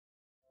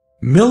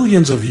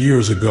Millions of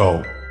years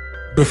ago,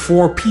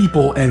 before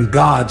people and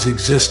gods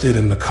existed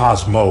in the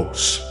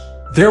cosmos,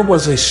 there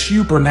was a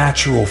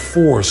supernatural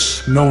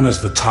force known as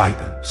the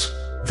Titans.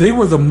 They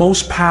were the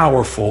most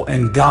powerful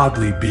and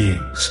godly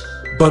beings,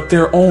 but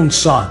their own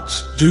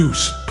sons,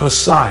 Zeus,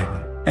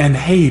 Poseidon, and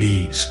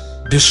Hades,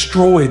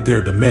 destroyed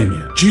their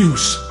dominion.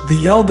 Zeus,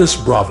 the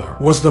eldest brother,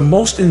 was the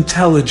most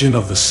intelligent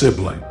of the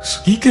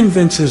siblings. He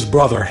convinced his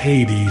brother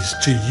Hades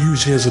to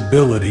use his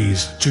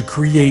abilities to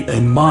create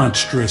a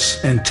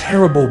monstrous and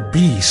terrible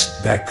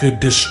beast that could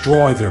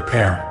destroy their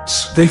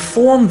parents. They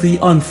formed the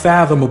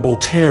unfathomable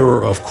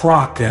terror of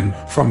Kraken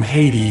from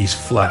Hades'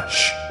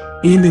 flesh,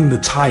 ending the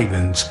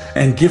Titans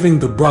and giving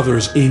the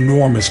brothers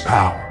enormous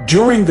power.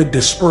 During the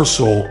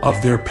dispersal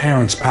of their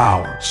parents'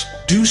 powers,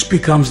 Zeus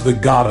becomes the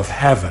god of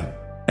heaven,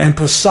 and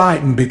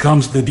Poseidon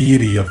becomes the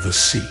deity of the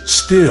sea.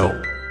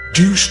 Still,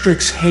 Zeus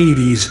tricks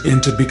Hades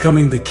into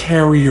becoming the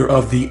carrier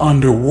of the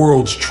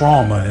underworld's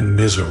trauma and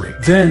misery.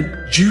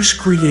 Then, Zeus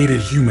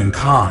created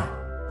humankind,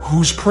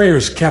 whose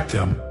prayers kept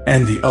him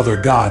and the other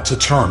gods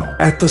eternal.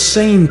 At the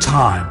same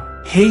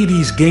time,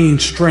 Hades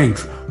gained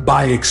strength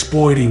by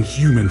exploiting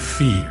human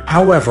fear.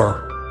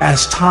 However,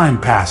 as time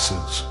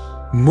passes,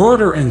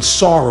 murder and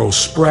sorrow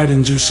spread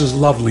in Zeus's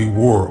lovely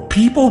world.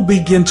 People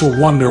begin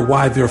to wonder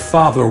why their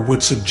father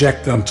would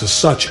subject them to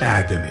such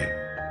agony,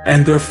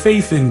 and their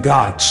faith in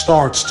God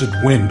starts to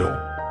dwindle,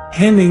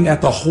 hinting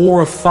at the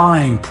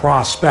horrifying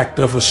prospect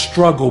of a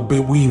struggle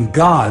between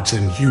gods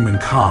and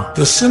humankind.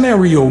 The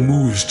scenario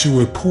moves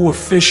to a poor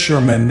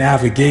fisherman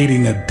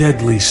navigating a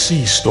deadly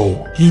sea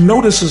storm. He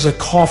notices a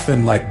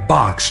coffin-like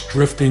box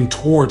drifting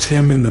towards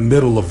him in the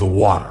middle of the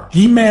water.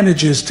 He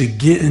manages to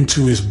get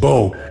into his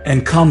boat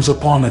and comes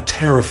upon a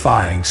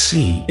terrifying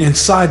scene.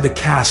 Inside the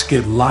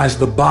casket lies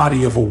the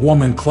body of a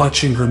woman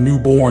clutching her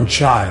newborn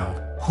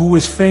child, who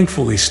is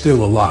thankfully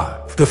still alive.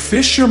 The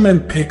fisherman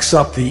picks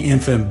up the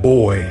infant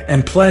boy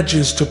and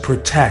pledges to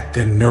protect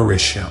and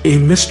nourish him. A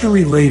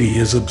mystery lady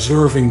is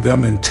observing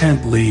them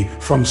intently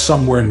from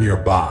somewhere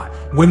nearby.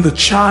 When the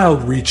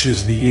child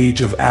reaches the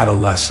age of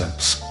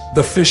adolescence,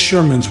 the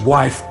fisherman's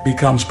wife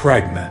becomes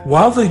pregnant.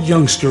 While the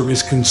youngster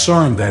is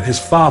concerned that his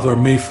father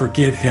may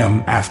forget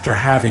him after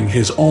having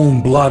his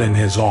own blood in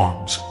his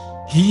arms,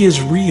 he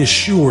is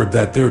reassured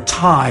that their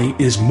tie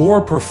is more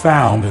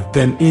profound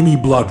than any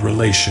blood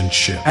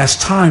relationship. As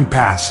time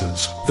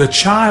passes, the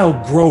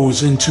child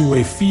grows into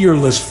a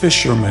fearless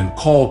fisherman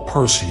called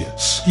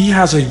Perseus. He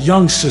has a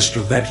young sister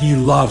that he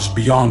loves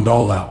beyond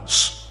all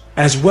else,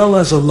 as well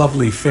as a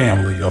lovely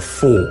family of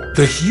 4.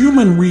 The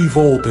human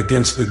revolt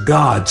against the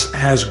gods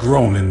has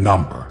grown in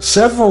number.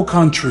 Several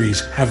countries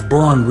have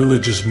burned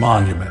religious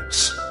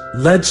monuments,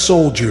 led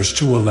soldiers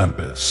to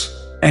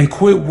Olympus, and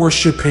quit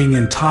worshipping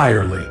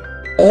entirely,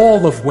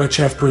 all of which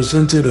have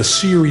presented a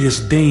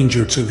serious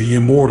danger to the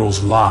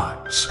immortals'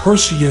 lives.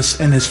 Perseus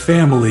and his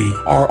family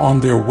are on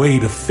their way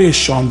to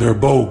fish on their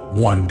boat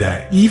one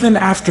day. Even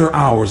after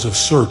hours of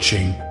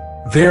searching,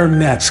 their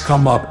nets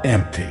come up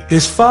empty.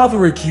 His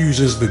father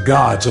accuses the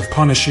gods of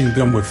punishing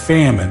them with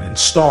famine and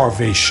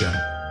starvation,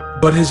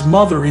 but his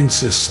mother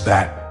insists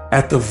that,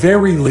 at the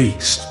very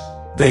least,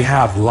 they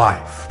have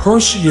life.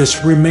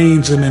 Perseus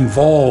remains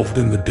involved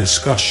in the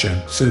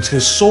discussion since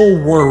his sole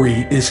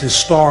worry is his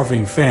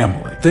starving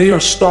family. They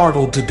are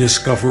startled to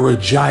discover a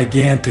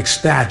gigantic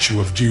statue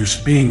of Zeus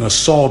being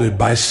assaulted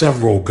by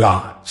several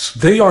gods.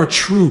 They are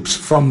troops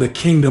from the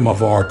kingdom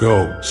of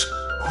Argos,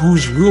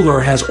 whose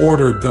ruler has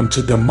ordered them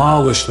to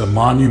demolish the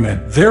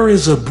monument. There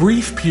is a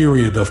brief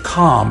period of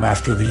calm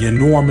after the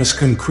enormous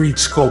concrete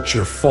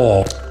sculpture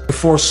falls,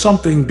 before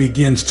something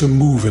begins to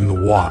move in the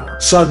water.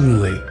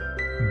 Suddenly,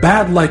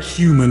 bat-like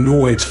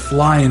humanoids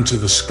fly into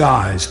the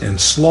skies and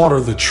slaughter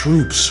the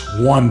troops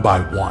one by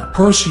one.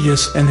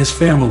 Perseus and his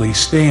family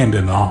stand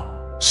in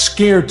awe,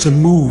 scared to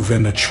move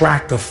and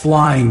attract the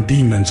flying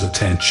demon's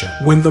attention.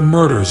 When the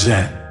murders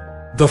end,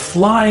 the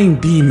flying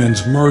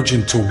demons merge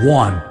into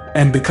one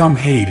and become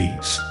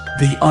Hades,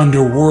 the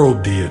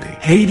underworld deity.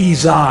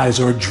 Hades' eyes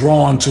are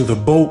drawn to the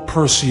boat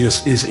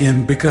Perseus is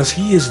in because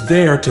he is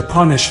there to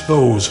punish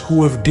those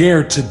who have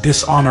dared to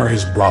dishonor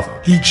his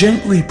brother. He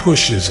gently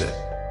pushes it,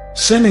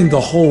 sending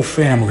the whole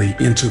family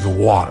into the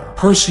water.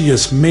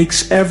 Perseus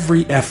makes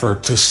every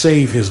effort to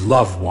save his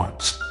loved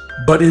ones,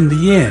 but in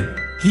the end,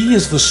 he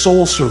is the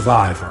sole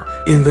survivor.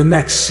 In the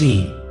next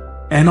scene,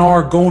 an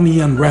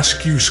Argonian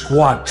rescue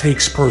squad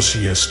takes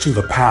Perseus to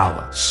the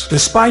palace.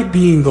 Despite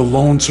being the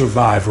lone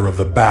survivor of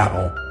the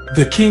battle,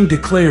 the king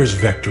declares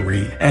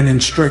victory and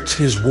instructs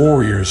his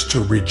warriors to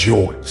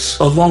rejoice.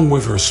 Along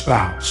with her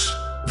spouse,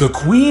 the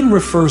queen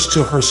refers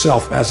to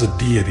herself as a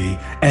deity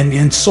and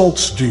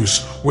insults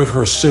Zeus with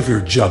her severe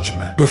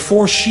judgment.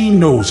 Before she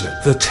knows it,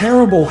 the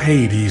terrible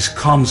Hades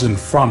comes in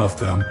front of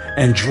them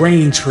and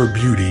drains her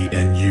beauty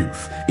and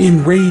youth.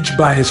 Enraged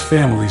by his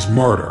family's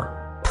murder,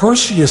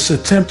 Perseus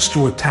attempts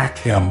to attack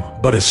him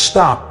but is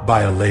stopped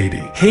by a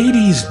lady.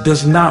 Hades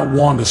does not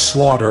want to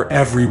slaughter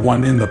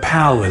everyone in the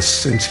palace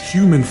since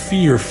human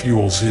fear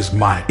fuels his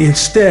might.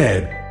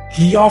 Instead,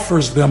 He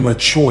offers them a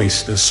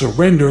choice to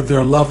surrender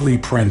their lovely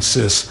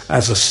princess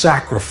as a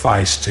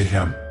sacrifice to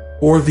him,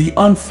 or the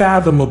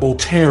unfathomable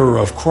terror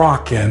of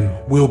Kraken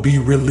will be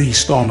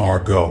released on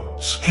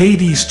Argos.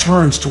 Hades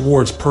turns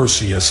towards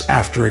Perseus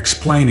after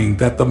explaining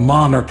that the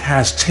monarch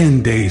has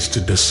 10 days to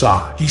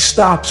decide. He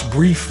stops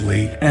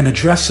briefly and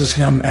addresses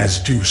him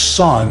as Zeus'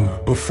 son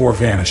before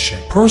vanishing.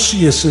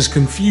 Perseus is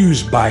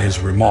confused by his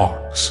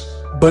remarks,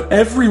 but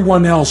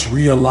everyone else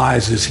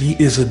realizes he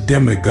is a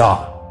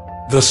demigod,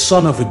 the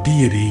son of a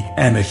deity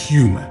and a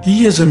human.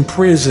 He is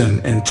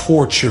imprisoned and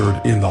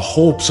tortured in the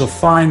hopes of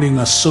finding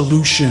a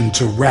solution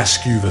to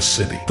rescue the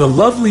city. The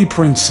lovely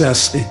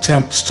princess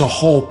attempts to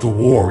halt the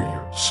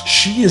warriors.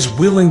 She is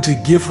willing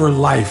to give her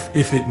life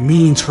if it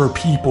means her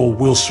people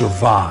will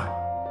survive.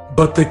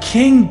 But the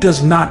king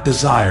does not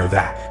desire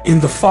that. In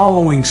the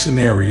following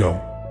scenario,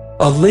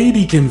 a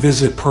lady can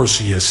visit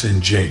Perseus in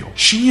jail.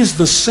 She is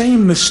the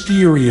same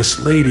mysterious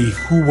lady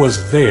who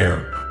was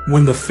there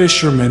when the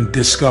fishermen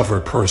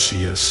discovered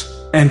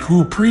Perseus, and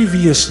who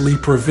previously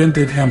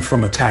prevented him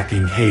from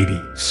attacking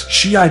Hades.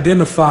 She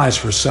identifies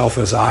herself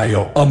as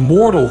Io, a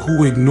mortal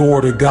who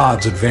ignored a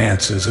god's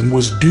advances and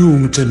was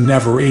doomed to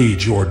never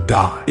age or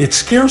die. It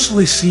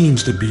scarcely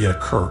seems to be a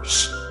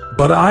curse,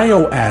 but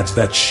Io adds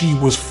that she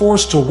was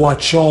forced to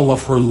watch all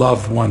of her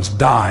loved ones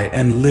die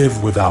and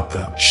live without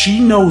them.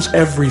 She knows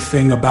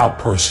everything about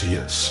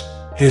Perseus,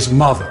 his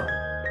mother,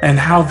 and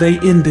how they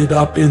ended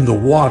up in the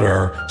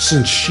water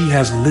since she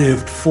has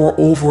lived for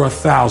over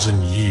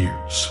 1,000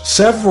 years.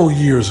 Several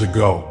years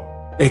ago,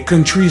 a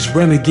country's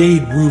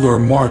renegade ruler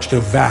marched a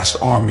vast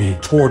army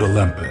toward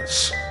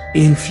Olympus,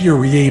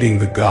 infuriating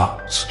the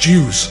gods.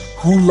 Zeus,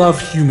 who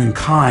loved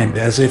humankind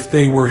as if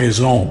they were his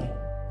own,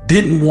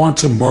 didn't want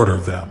to murder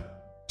them,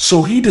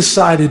 so he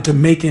decided to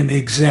make an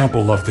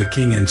example of the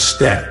king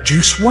instead.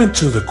 Zeus went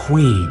to the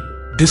queen,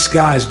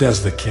 disguised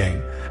as the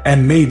king,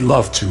 and made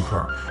love to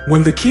her.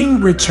 When the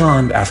king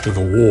returned after the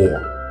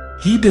war,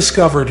 he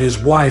discovered his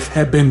wife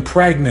had been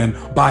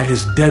pregnant by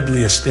his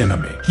deadliest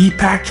enemy. He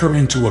packed her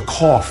into a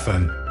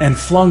coffin and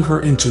flung her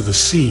into the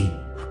sea,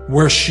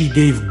 where she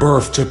gave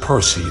birth to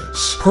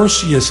Perseus.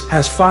 Perseus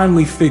has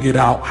finally figured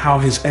out how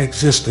his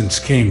existence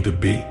came to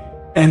be,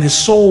 and his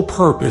sole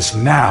purpose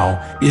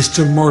now is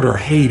to murder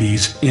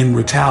Hades in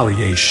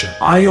retaliation.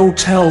 Io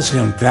tells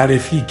him that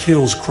if he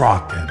kills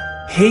Kraken,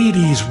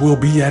 Hades will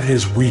be at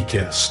his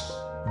weakest,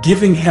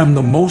 giving him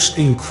the most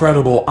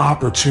incredible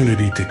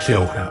opportunity to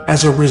kill him.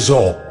 As a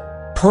result,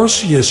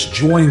 Perseus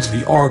joins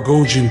the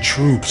Argosian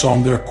troops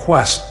on their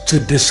quest to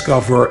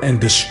discover and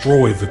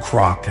destroy the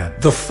Kraken.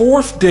 The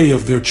fourth day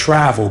of their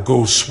travel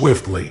goes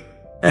swiftly,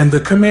 and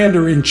the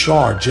commander in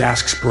charge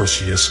asks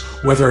Perseus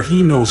whether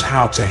he knows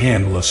how to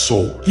handle a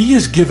sword. He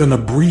is given a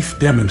brief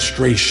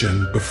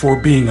demonstration before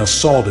being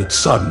assaulted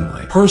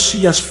suddenly.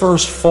 Perseus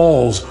first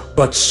falls,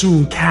 but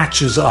soon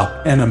catches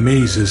up and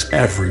amazes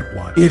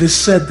everyone. It is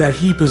said that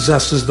he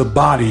possesses the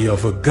body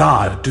of a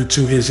god due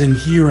to his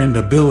inherent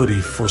ability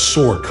for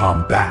sword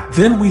combat.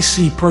 Then we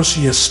see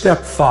Perseus'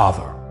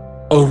 stepfather,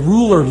 a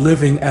ruler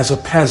living as a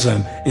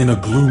peasant in a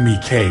gloomy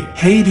cave.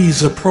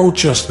 Hades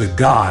approaches the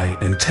guy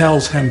and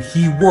tells him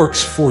he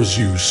works for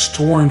Zeus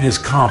to earn his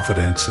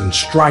confidence and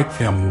strike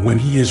him when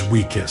he is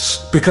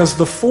weakest. Because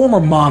the former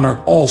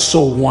monarch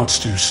also wants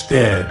to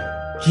instead,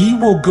 he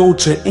will go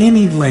to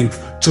any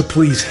length to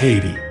please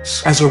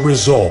Hades. As a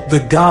result,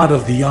 the god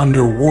of the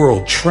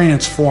underworld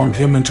transformed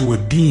him into a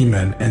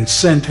demon and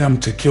sent him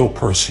to kill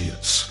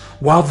Perseus.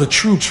 While the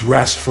troops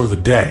rest for the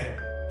day,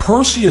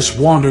 Perseus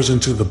wanders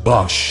into the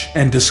bush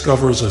and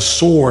discovers a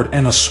sword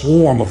and a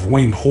swarm of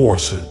winged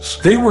horses.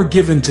 They were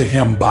given to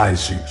him by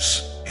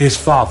Zeus, his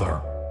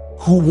father,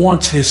 who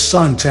wants his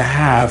son to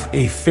have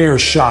a fair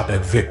shot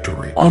at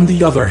victory. On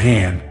the other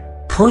hand,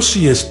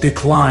 Perseus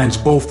declines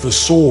both the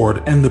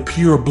sword and the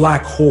pure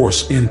black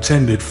horse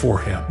intended for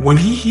him. When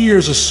he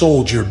hears a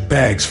soldier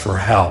begs for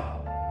help,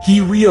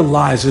 he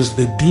realizes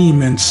the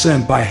demon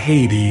sent by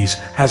Hades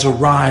has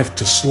arrived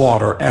to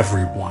slaughter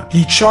everyone.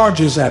 He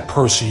charges at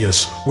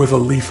Perseus with a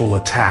lethal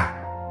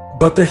attack,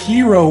 but the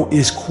hero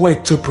is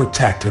quick to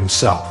protect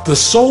himself. The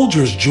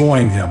soldiers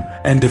join him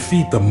and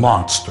defeat the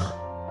monster,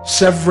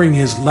 severing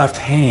his left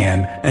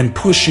hand and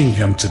pushing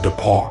him to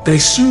depart. They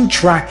soon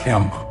track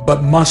him,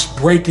 but must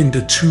break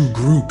into two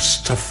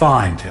groups to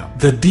find him.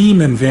 The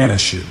demon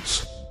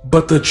vanishes,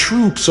 but the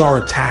troops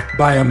are attacked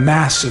by a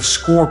massive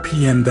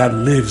scorpion that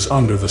lives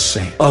under the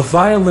sand. A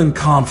violent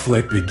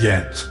conflict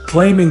begins,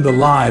 claiming the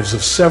lives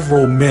of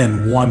several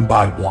men one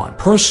by one.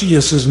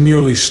 Perseus is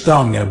nearly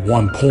stung at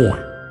one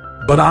point,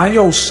 but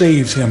Io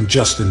saves him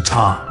just in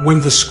time.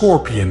 When the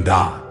scorpion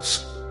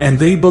dies, and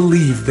they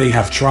believe they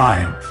have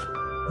triumphed,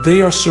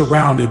 they are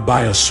surrounded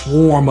by a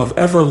swarm of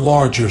ever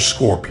larger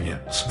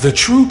scorpions. The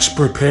troops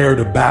prepare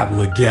to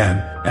battle again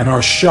and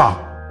are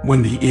shocked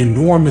when the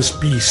enormous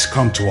beasts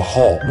come to a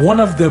halt. One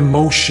of them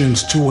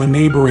motions to a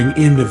neighboring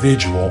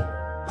individual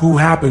who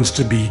happens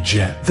to be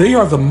Jinn. They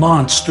are the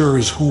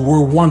monsters who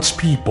were once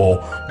people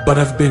but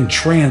have been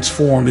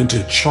transformed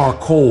into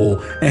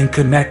charcoal and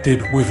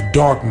connected with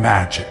dark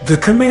magic. The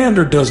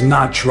commander does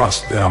not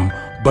trust them,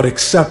 but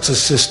accepts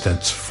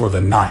assistance for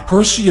the night.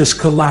 Perseus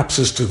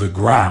collapses to the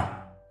ground,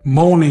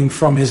 moaning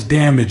from his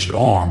damaged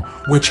arm,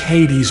 which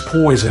Hades'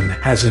 poison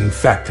has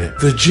infected.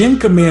 The Jinn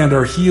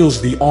commander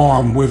heals the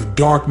arm with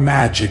dark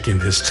magic in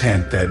his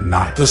tent that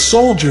night. The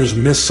soldiers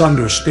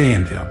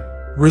misunderstand him,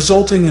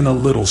 resulting in a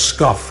little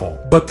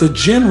scuffle. But the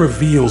Jinn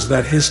reveals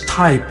that his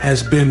type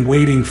has been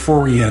waiting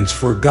for Fiennes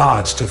for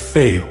gods to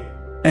fail,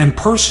 and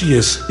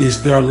Perseus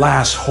is their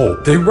last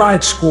hope. They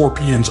ride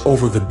scorpions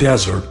over the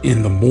desert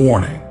in the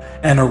morning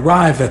and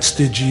arrive at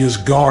Stygia's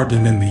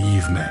garden in the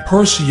evening.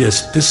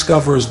 Perseus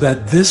discovers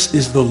that this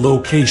is the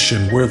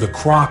location where the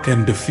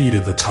Kraken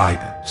defeated the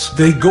Titans.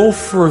 They go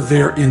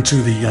further into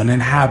the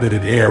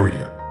uninhabited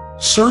area,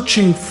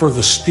 searching for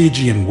the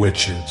Stygian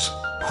witches,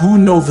 who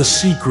know the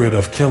secret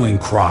of killing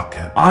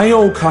Kraken.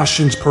 Io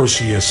cautions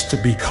Perseus to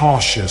be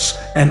cautious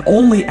and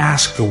only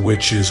ask the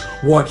witches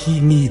what he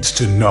needs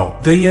to know.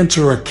 They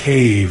enter a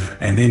cave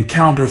and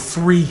encounter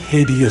 3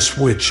 hideous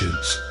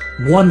witches,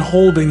 one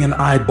holding an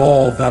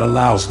eyeball that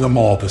allows them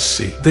all to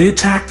see. They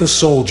attack the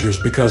soldiers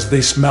because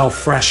they smell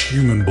fresh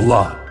human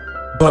blood,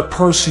 but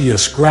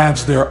Perseus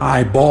grabs their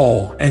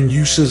eyeball and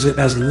uses it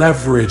as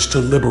leverage to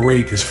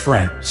liberate his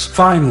friends.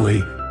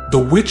 Finally, the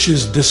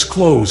witches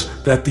disclose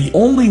that the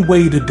only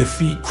way to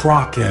defeat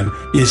Kraken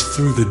is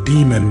through the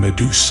demon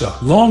Medusa.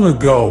 Long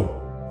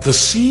ago, the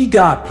sea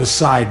god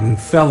Poseidon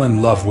fell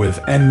in love with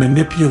and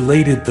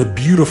manipulated the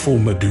beautiful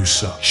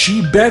Medusa.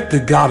 She begged the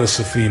goddess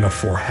Athena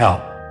for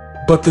help,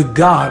 but the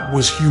god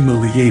was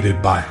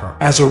humiliated by her.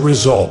 As a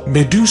result,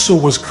 Medusa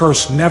was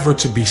cursed never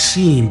to be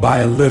seen by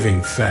a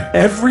living thing.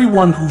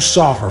 Everyone who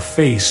saw her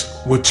face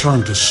would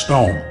turn to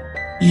stone,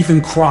 even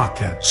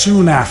Kraken.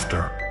 Soon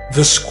after,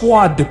 the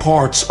squad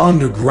departs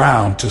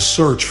underground to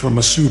search for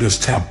Medusa's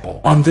temple.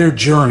 On their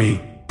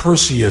journey,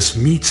 Perseus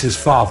meets his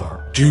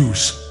father,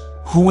 Zeus,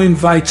 who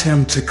invites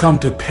him to come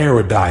to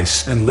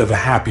paradise and live a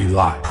happy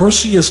life.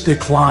 Perseus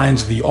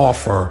declines the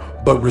offer,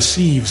 but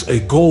receives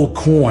a gold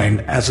coin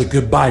as a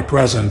goodbye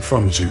present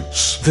from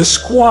Zeus. The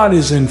squad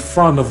is in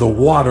front of the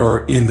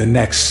water in the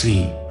next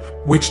scene,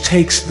 which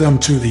takes them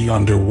to the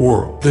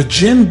underworld. The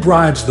Jinn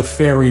bribes the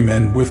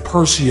ferryman with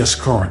Perseus'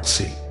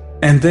 currency,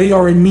 and they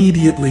are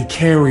immediately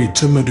carried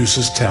to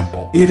Medusa's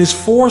temple. It is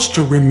forced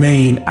to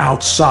remain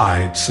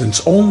outside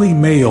since only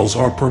males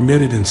are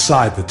permitted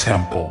inside the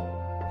temple,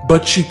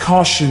 but she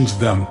cautions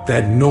them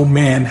that no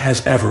man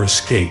has ever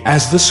escaped.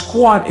 As the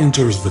squad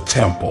enters the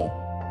temple,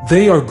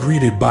 they are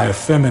greeted by a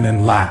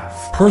feminine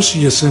laugh.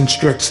 Perseus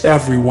instructs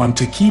everyone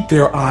to keep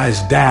their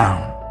eyes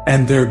down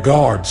and their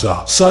guards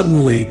up.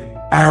 Suddenly,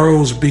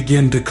 arrows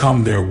begin to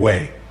come their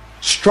way,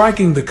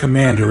 striking the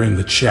commander in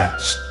the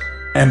chest,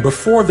 and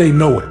before they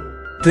know it,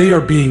 they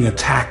are being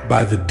attacked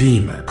by the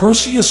demon.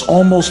 Perseus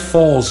almost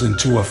falls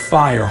into a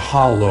fire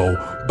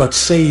hollow, but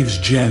saves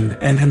Jinn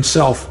and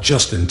himself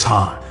just in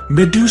time.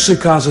 Medusa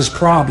causes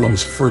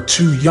problems for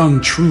 2 young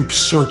troops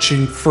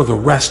searching for the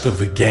rest of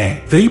the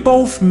gang. They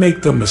both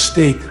make the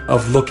mistake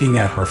of looking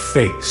at her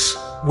face,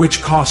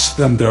 which costs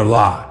them their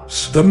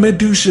lives. The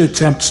Medusa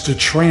attempts to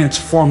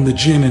transform the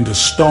Jinn into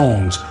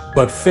stones,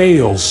 but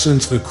fails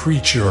since the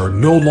creature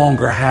no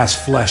longer has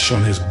flesh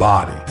on his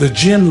body. The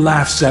Jinn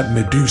laughs at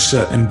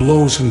Medusa and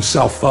blows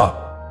himself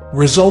up,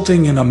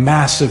 resulting in a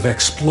massive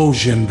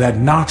explosion that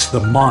knocks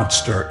the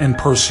monster and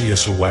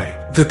Perseus away.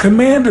 The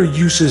commander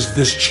uses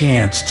this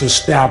chance to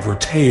stab her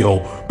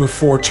tail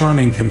before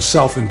turning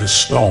himself into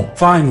stone.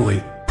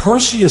 Finally,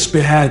 Perseus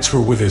beheads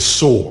her with his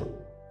sword.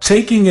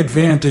 Taking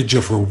advantage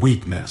of her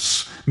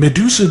weakness,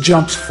 Medusa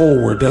jumps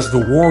forward as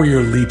the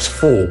warrior leaps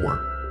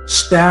forward,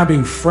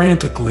 stabbing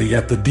frantically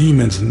at the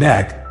demon's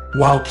neck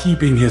while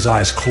keeping his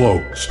eyes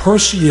closed.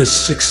 Perseus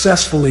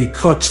successfully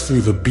cuts through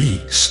the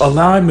beast,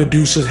 allowing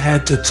Medusa's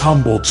head to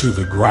tumble to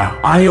the ground.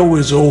 Io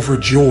is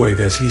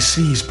overjoyed as he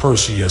sees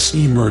Perseus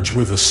emerge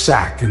with a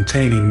sack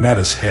containing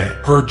Medusa's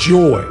head. Her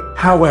joy,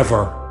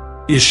 however,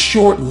 is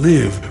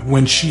short-lived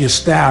when she is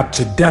stabbed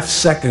to death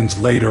seconds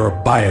later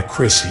by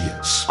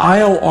Acrisius.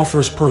 Io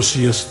offers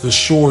Perseus the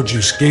sword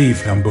Zeus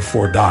gave him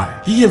before dying.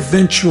 He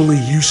eventually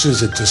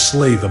uses it to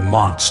slay the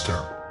monster,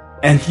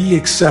 and he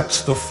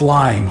accepts the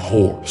flying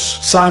horse.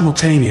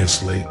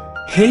 Simultaneously,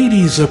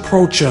 Hades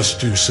approaches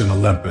Zeus in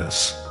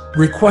Olympus,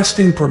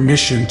 requesting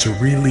permission to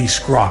release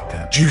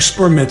Kraken. Zeus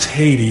permits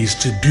Hades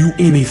to do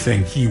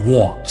anything he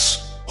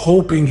wants,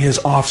 hoping his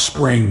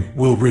offspring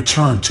will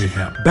return to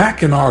him.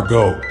 Back in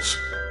Argos,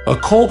 a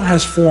cult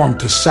has formed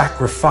to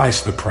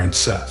sacrifice the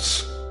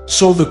princess,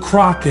 so the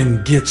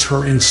Kraken gets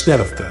her instead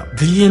of them.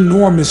 The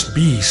enormous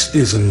beast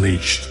is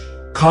unleashed,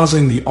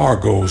 causing the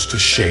Argos to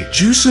shake.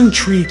 Zeus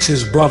entreats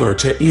his brother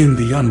to end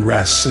the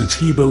unrest since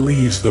he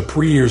believes the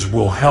prayers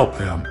will help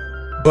him,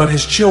 but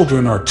his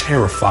children are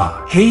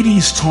terrified.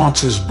 Hades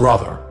taunts his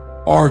brother,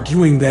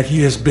 arguing that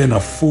he has been a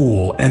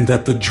fool and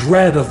that the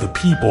dread of the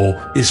people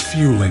is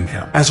fueling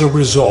him. As a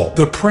result,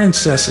 the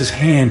princess is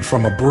hanged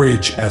from a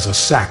bridge as a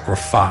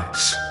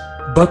sacrifice.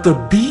 But the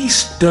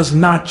beast does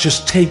not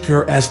just take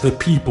her as the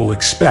people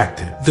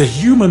expected. The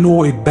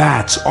humanoid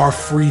bats are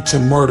free to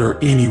murder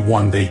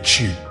anyone they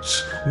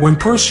choose. when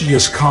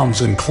Perseus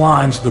comes and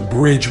climbs the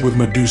bridge with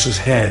Medusa's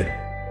head.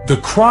 The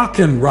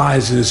Kraken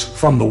rises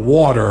from the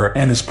water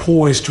and is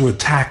poised to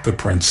attack the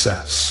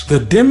princess. The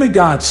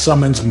demigod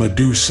summons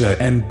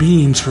Medusa and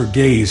beams her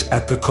gaze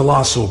at the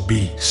colossal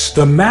beast.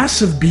 The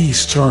massive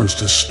beast turns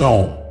to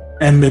stone,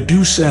 and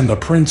Medusa and the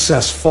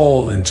princess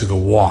fall into the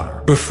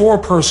water. Before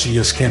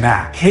Perseus can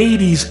act,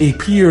 Hades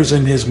appears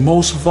in his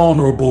most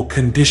vulnerable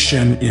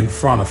condition in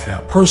front of him.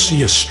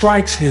 Perseus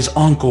strikes his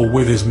uncle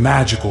with his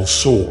magical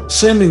sword,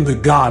 sending the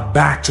god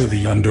back to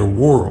the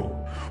underworld,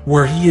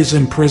 where he is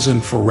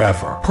imprisoned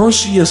forever.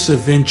 Perseus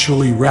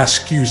eventually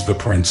rescues the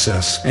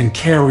princess and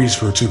carries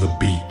her to the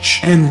beach.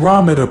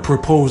 Andromeda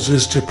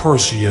proposes to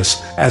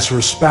Perseus as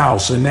her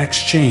spouse in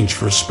exchange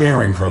for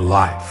sparing her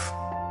life.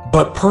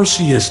 But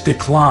Perseus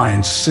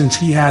declines since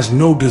he has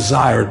no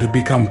desire to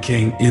become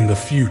king in the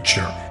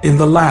future. In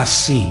the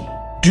last scene,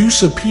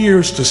 Zeus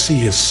appears to see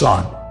his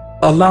son,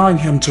 allowing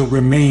him to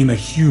remain a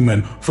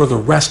human for the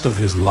rest of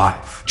his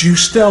life.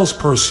 Zeus tells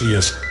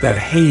Perseus that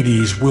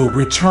Hades will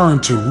return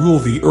to rule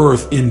the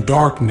earth in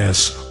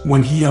darkness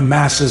when he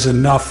amasses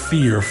enough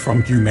fear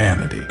from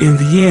humanity. In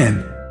the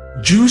end,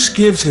 Zeus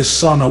gives his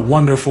son a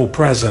wonderful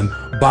present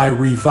by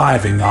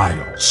reviving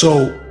Io.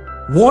 So,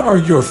 what are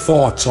your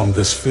thoughts on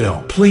this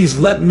film? Please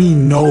let me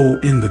know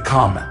in the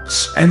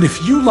comments. And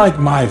if you like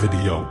my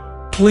video,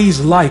 please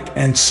like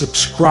and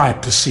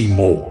subscribe to see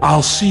more.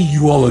 I'll see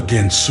you all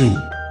again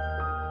soon.